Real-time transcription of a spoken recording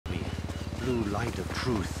blue light of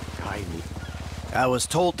truth guide me. I was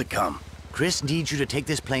told to come. Chris needs you to take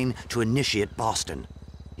this plane to Initiate Boston.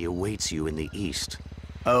 He awaits you in the east.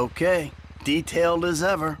 Okay. Detailed as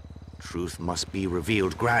ever. Truth must be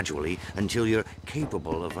revealed gradually until you're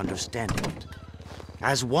capable of understanding it.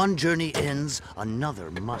 As one journey ends, another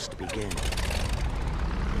must begin.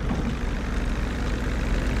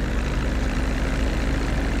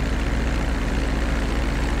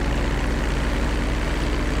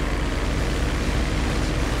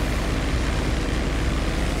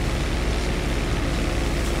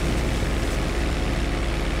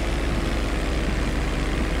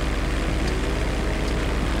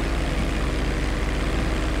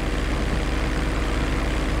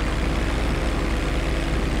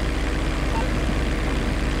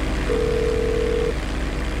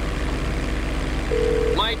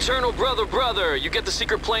 Eternal brother, you get the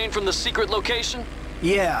secret plane from the secret location?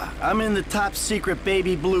 Yeah, I'm in the top secret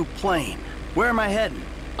baby blue plane. Where am I heading?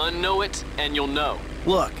 Unknow it, and you'll know.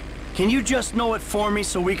 Look, can you just know it for me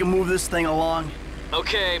so we can move this thing along?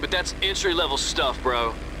 Okay, but that's entry-level stuff,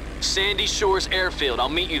 bro. Sandy Shores Airfield, I'll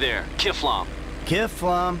meet you there. Kiflam.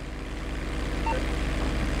 Kiflam.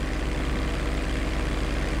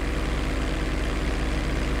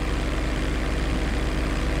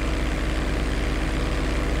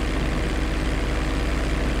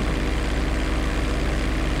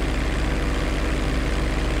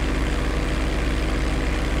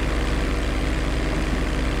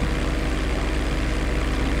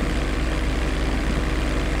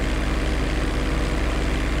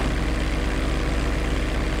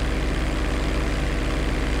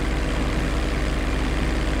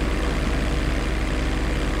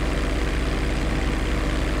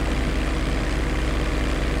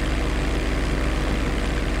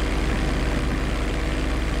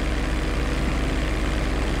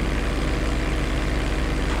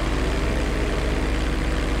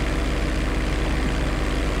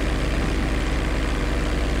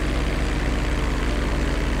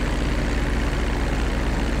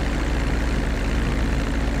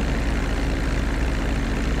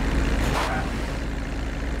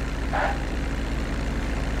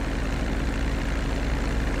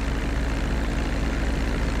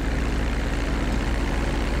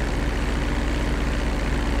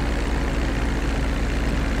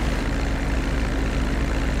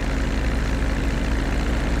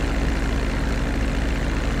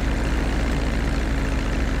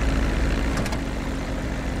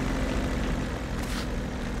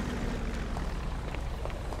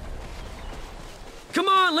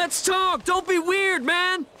 Let's talk! Don't be weird,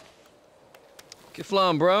 man!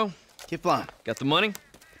 Kiflam, bro. Kiflam. Got the money?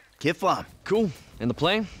 Kiflam. Cool. And the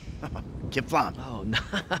plane? Kiflam. Oh,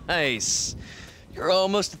 nice. You're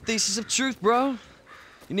almost a thesis of truth, bro.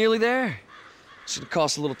 You're nearly there. Should've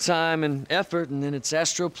cost a little time and effort, and then it's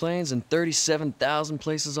astroplanes and 37,000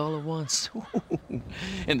 places all at once.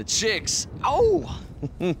 And the chicks, oh!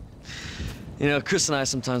 You know, Chris and I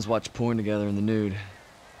sometimes watch porn together in the nude.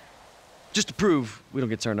 Just to prove we don't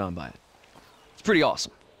get turned on by it. It's pretty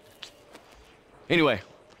awesome. Anyway,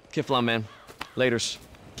 Kiflam, man. Laters.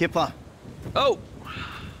 Kiflam. Oh!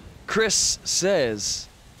 Chris says,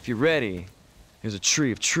 if you're ready, there's a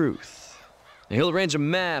tree of truth. Now, he'll arrange a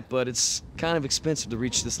map, but it's kind of expensive to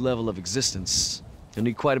reach this level of existence. You'll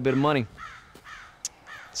need quite a bit of money.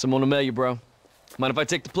 Someone will mail you, bro. Mind if I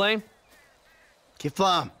take the plane?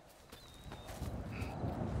 Kiflam.